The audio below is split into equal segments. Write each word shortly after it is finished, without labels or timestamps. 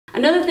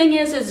Another thing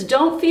is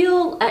don't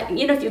feel,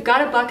 you know, if you've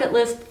got a bucket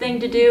list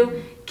thing to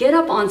do, get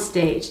up on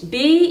stage.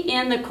 Be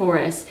in the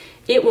chorus.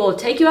 It will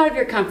take you out of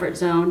your comfort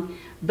zone,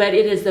 but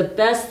it is the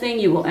best thing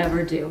you will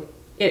ever do.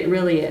 It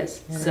really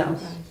is. So,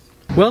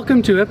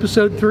 welcome to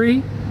episode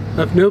 3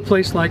 of No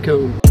Place Like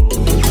Home.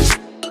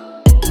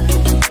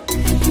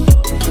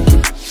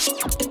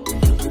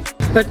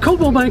 At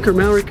Coldwell Banker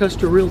Mallory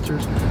Custer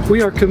Realtors,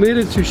 we are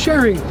committed to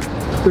sharing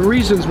the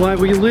reasons why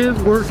we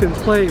live, work, and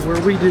play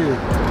where we do.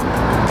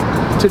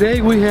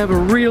 Today we have a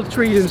real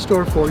treat in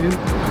store for you.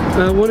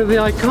 One of the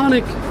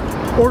iconic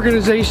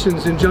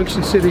organizations in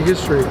Junction City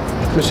history.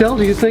 Michelle,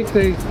 do you think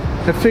they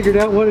have figured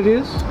out what it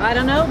is? I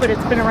don't know, but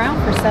it's been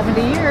around for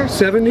 70 years.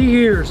 70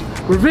 years.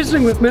 We're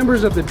visiting with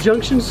members of the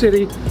Junction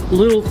City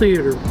Little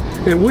Theater,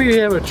 and we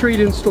have a treat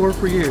in store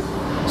for you.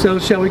 So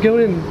shall we go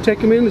in and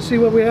take them in to see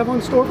what we have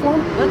on store for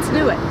them? Let's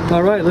do it.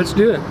 All right, let's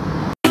do it.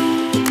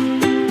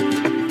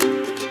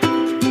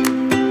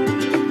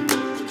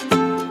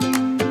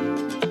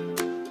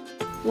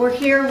 We're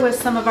here with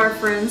some of our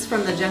friends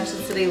from the Junction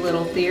City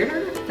Little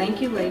Theater. Thank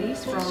you,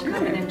 ladies, for all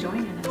coming and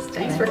joining us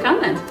today. Thanks for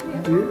coming.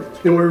 Yeah.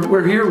 And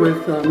we're here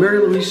with Mary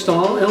Louise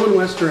Stahl, Ellen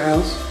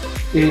Westerhouse,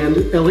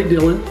 and Ellie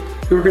Dillon,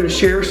 who are going to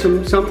share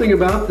something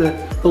about the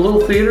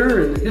Little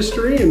Theater and the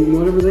history and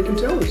whatever they can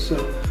tell us.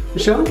 So,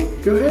 Michelle,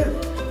 go ahead.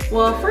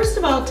 Well, first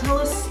of all, tell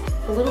us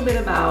a little bit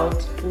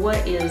about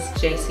what is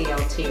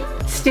JCLT.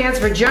 Stands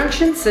for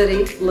Junction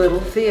City Little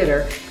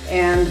Theater.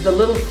 And the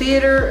Little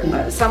Theater,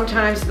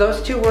 sometimes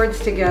those two words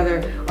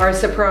together are a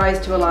surprise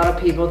to a lot of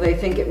people. They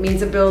think it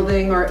means a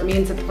building or it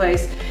means a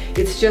place.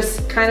 It's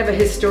just kind of a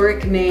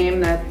historic name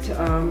that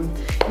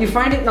you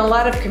find it in a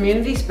lot of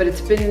communities, but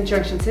it's been in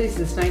Junction City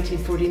since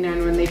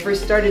 1949 when they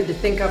first started to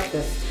think up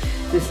this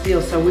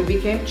deal. So we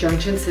became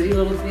Junction City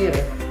Little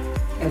Theater,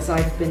 as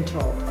I've been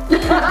told.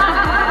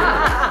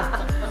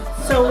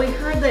 So we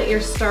heard that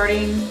you're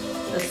starting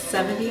the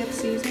 70th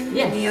season.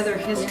 Yes. Any other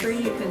history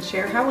you can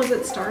share? How was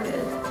it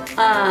started?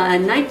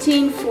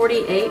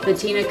 1948,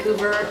 Bettina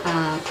Coover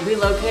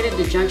relocated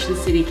to Junction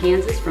City,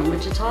 Kansas from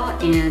Wichita,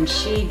 and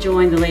she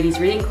joined the Ladies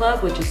Reading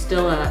Club, which is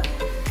still a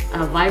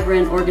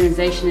vibrant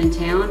organization in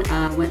town.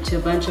 Went to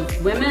a bunch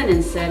of women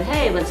and said,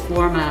 hey, let's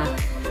form a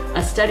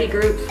study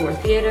group for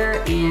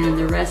theater, and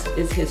the rest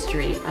is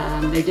history.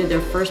 They did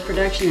their first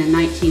production in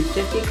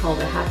 1950 called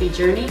A Happy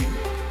Journey,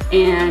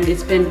 and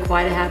it's been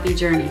quite a happy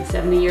journey.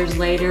 70 years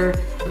later,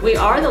 we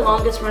are the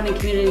longest running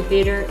community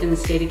theater in the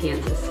state of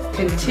Kansas.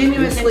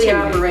 Continuously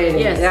operating.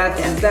 Yes,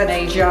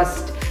 That's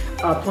just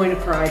a point of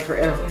pride for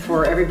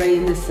everybody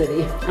in this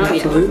city. Oh,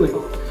 Absolutely.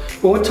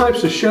 Yes. Well, what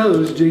types of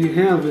shows do you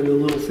have in the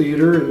Little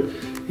Theater,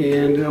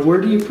 and where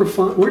do you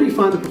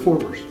find the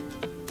performers?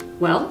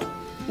 Well,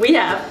 we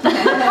have.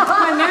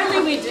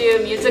 Primarily we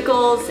do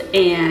musicals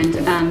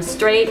and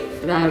straight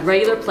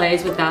regular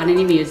plays without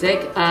any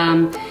music.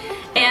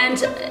 And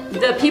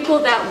the people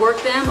that work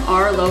them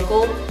are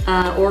local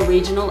or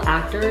regional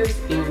actors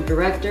and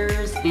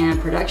directors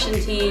and production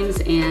teams,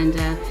 and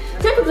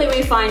typically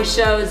we find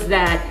shows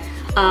that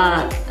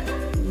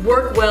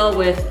work well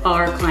with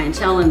our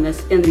clientele in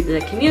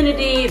the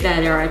community,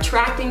 that are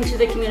attracting to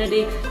the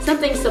community,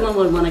 something someone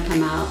would want to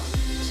come out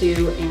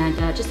to and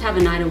just have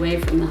a night away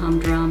from the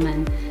humdrum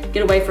and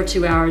get away for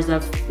 2 hours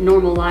of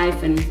normal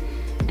life and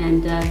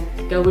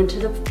go into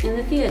the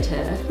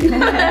theater.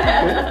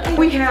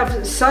 We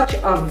have such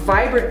a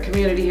vibrant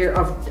community here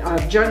of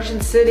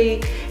Junction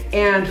City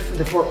and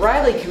the Fort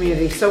Riley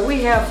community. So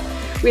we have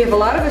a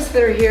lot of us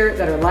that are here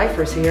that are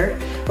lifers here,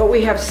 but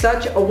we have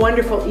such a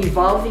wonderful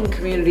evolving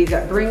community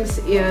that brings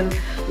in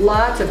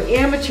lots of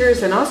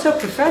amateurs and also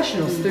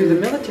professionals through the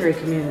military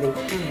community.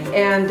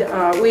 And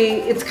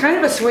it's kind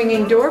of a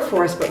swinging door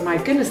for us, but my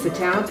goodness, the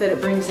talent that it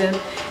brings in.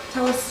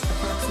 Tell us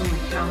approximately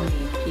how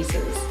many pieces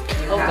you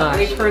Oh, have. gosh.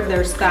 We've heard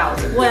there's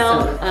thousands.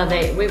 Well,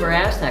 we were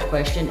asked that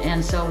question,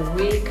 and so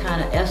we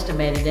kind of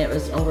estimated it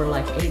was over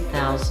like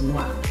 8,000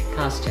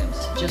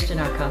 costumes just in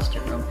our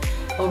costume room.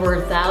 Over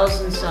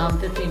 1,000 some,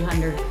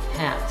 1,500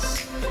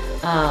 hats.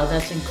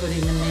 That's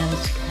including the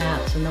men's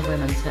hats and the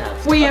women's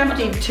hats. We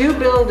emptied 2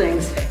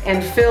 buildings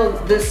and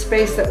filled this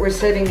space that we're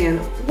sitting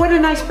in. What a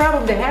nice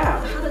problem to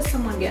have. How does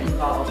someone get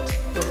involved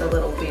with the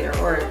Little Theater,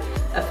 or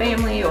a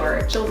family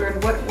or children?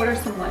 What are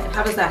some ways?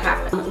 How does that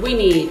happen? We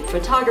need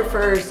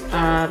photographers,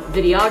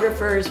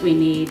 videographers, we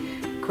need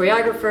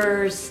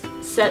choreographers,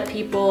 set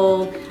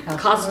people,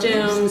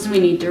 costumes, we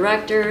need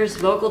directors,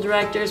 vocal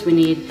directors, we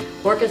need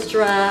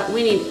orchestra,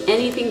 we need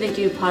anything that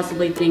you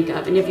possibly think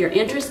of. And if you're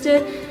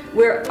interested,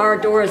 our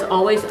door is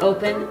always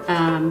open.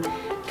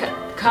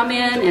 Come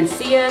in and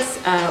see us,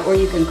 or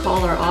you can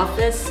call our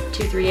office,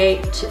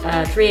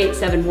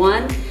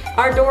 238-3871.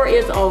 Our door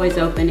is always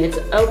open. It's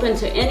open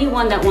to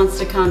anyone that wants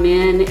to come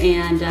in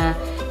and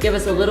give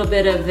us a little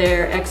bit of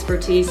their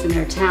expertise and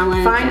their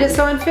talent. Find us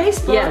on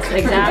Facebook. Yes,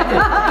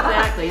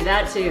 exactly,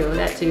 exactly,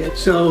 that too.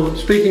 So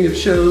speaking of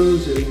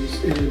shows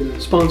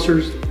and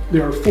sponsors,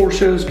 There are 4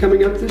 shows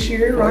coming up this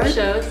year, right? 4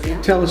 shows, yeah.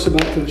 Tell us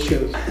about those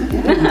shows.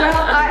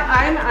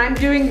 Well, I'm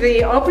doing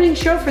the opening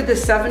show for the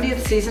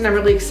 70th season. I'm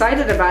really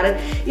excited about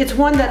it. It's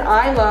one that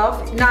I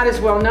love, not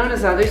as well known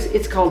as others.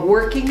 It's called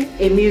Working,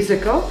 a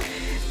Musical.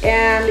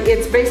 And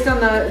it's based on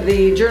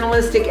the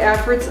journalistic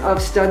efforts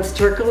of Studs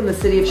Terkel in the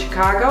city of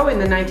Chicago in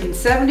the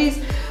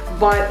 1970s.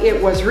 But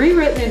it was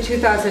rewritten in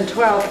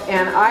 2012,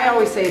 and I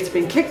always say it's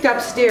been kicked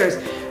upstairs.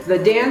 The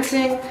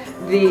dancing,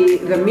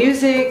 the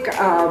music,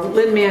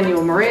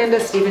 Lin-Manuel Miranda,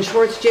 Stephen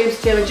Schwartz,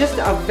 James Taylor, just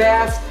a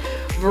vast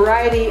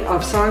variety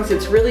of songs.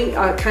 It's really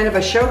kind of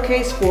a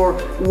showcase for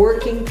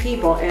working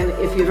people, and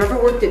if you've ever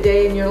worked a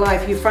day in your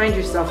life, you find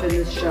yourself in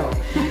this show.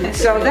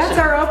 So that's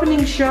our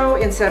opening show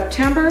in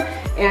September,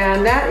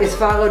 and that is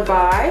followed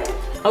by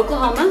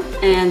Oklahoma,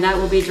 and that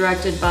will be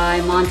directed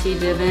by Monty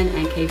Diven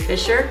and Kay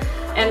Fisher.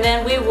 And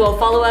then we will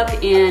follow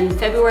up in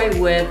February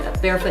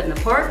with Barefoot in the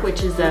Park,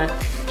 which is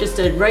just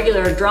a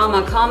regular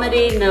drama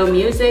comedy, no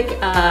music,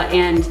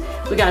 and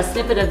we got a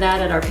snippet of that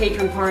at our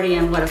patron party,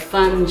 and what a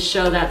fun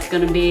show that's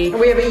going to be. And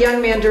we have a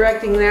young man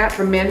directing that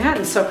from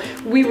Manhattan, so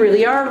we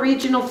really are a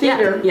regional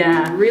theater.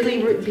 Yeah.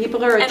 Really,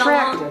 people are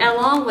attracted. And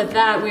along with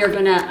that, we are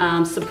going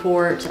to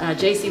support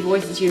JC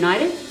Voices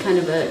United, kind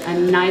of a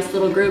nice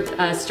little group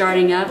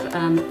starting up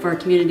for a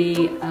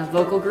community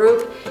vocal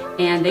group,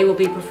 and they will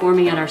be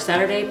performing at our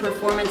Saturday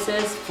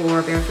performances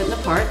for Barefoot in the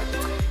Park.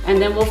 And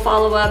then we'll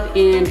follow up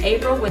in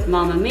April with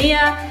Mamma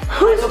Mia.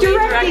 Who's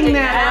directing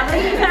that?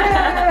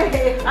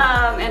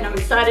 And I'm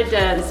excited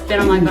to, it's been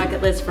on my bucket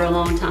list for a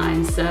long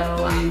time. So.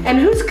 And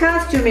who's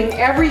costuming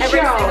every show?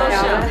 Single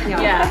show.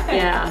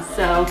 Yeah.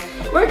 So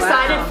we're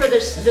excited for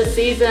the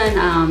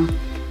season.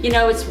 You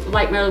know, it's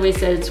like Mary Louise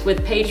said, it's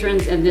with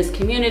patrons in this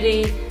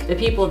community, the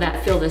people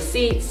that fill the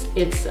seats,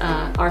 it's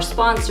our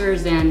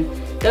sponsors, and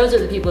those are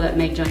the people that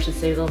make Junction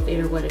City Little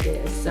Theater what it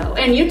is. So,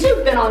 and you two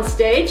have been on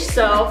stage,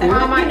 so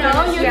oh my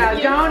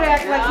goodness, don't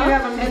act like you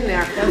haven't been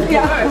there. Well,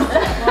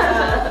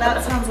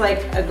 that sounds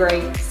like a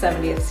great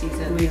 70th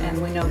season,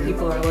 and we know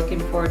people are looking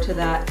forward to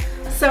that.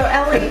 So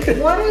Ellie,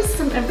 what is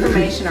some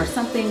information or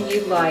something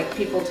you'd like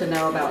people to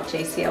know about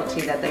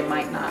JCLT that they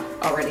might not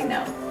already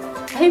know?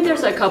 I think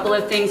there's a couple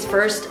of things.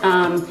 First,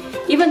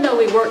 even though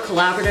we work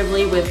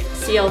collaboratively with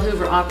C.L.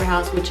 Hoover Opera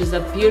House, which is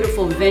a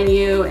beautiful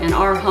venue and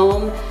our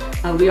home,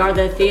 we are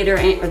the theater,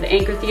 or the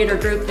anchor theater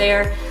group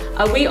there.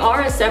 We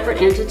are a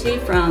separate entity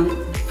from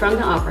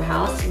the Opera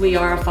House. We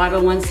are a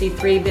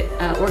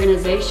 501c3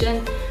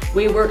 organization.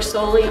 We work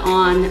solely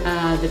on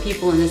the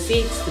people in the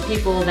seats, the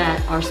people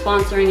that are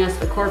sponsoring us,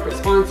 the corporate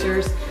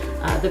sponsors,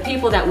 the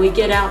people that we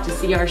get out to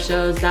see our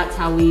shows. That's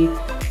how we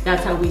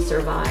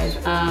survive.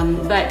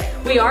 But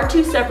we are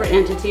 2 separate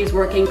entities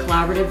working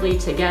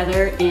collaboratively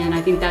together, and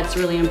I think that's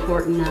really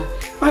important.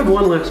 I have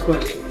one last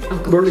question,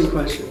 burning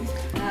question.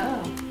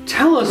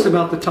 Tell us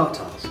about the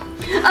Tatas.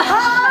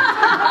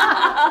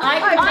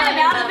 I'm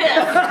out of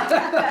this.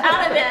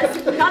 Out of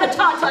this. Not a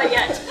Tata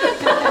yet.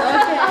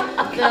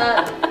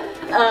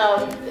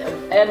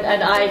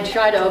 And I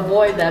try to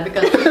avoid that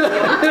because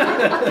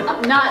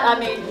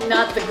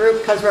not the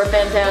group, because we're a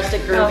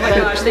fantastic group. Oh my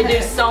gosh, they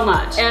do so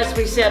much. As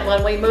we said,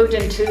 when we moved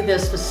into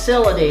this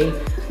facility,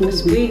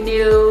 we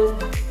knew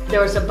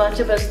there was a bunch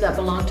of us that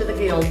belonged to the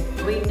guild.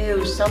 We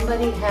knew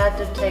somebody had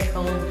to take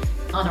hold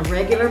on a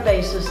regular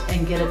basis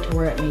and get it to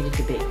where it needed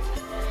to be.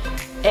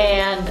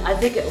 And I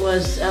think it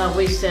was,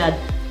 we said,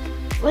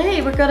 well,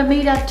 hey, we're going to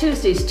meet on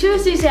Tuesdays.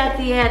 Tuesdays at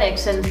the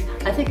Annex, and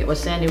I think it was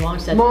Sandy Wong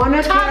said,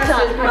 Monica Tata.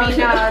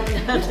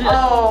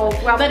 Oh,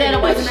 well, but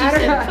anyway, she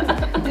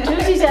said,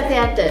 Tuesdays at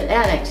the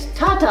Annex,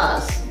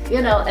 Tatas.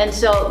 You know, and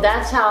so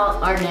that's how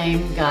our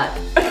name got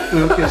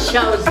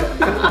chosen.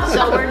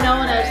 So we're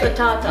known as the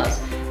Tatas.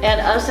 And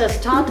us as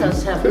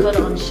Tatas have put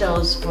on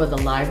shows for the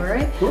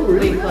library. Oh,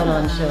 really? We put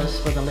on shows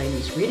for the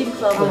Ladies Reading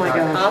Club with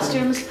our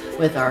costumes,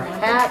 with our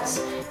hats,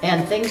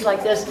 and things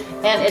like this.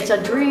 And it's a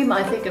dream,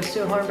 I think, of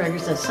Sue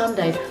Hornberger's that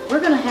someday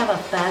we're going to have a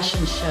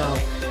fashion show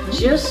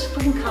just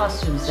from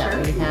costumes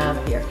that we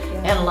have here.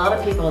 And a lot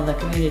of people in the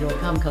community will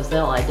come because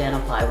they'll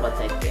identify what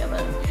they've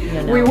given.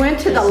 You know, we went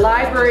to the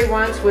library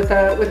once with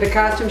the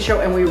costume show,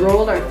 and we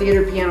rolled our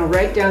theater piano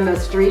right down the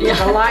street to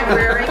the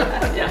library,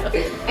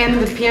 and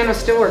the piano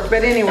still worked.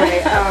 But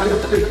anyway,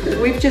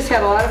 we've just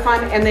had a lot of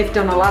fun, and they've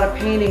done a lot of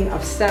painting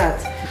of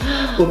sets.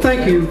 Well,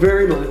 thank you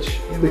very much.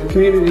 The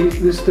community,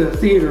 this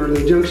theater,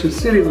 the Junction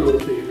City Little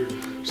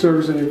Theater,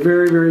 serves in a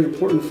very, very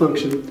important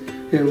function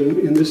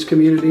in this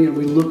community, and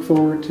we look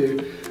forward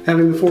to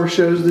having the 4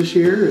 shows this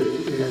year.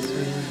 And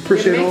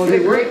appreciate all of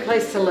your work. It makes it a great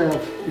place to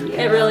live.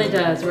 It really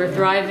does. We're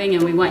thriving,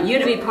 and we want you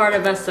to be part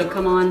of us. So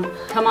come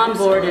on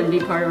board and be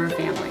part of our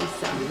family.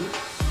 So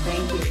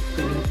thank you.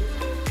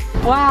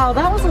 Wow,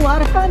 that was a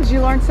lot of fun. Did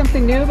you learn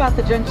something new about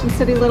the Junction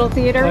City Little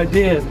Theater? I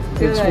did.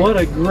 Good. What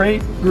a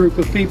great group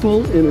of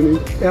people and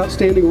an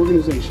outstanding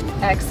organization.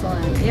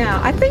 Excellent.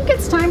 Yeah, I think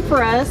it's time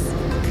for us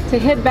to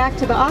head back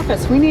to the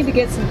office. We need to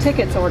get some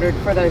tickets ordered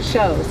for those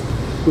shows.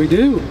 We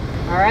do.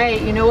 All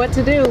right, you know what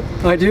to do.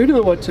 I do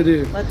know what to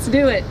do. Let's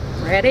do it.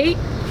 Ready?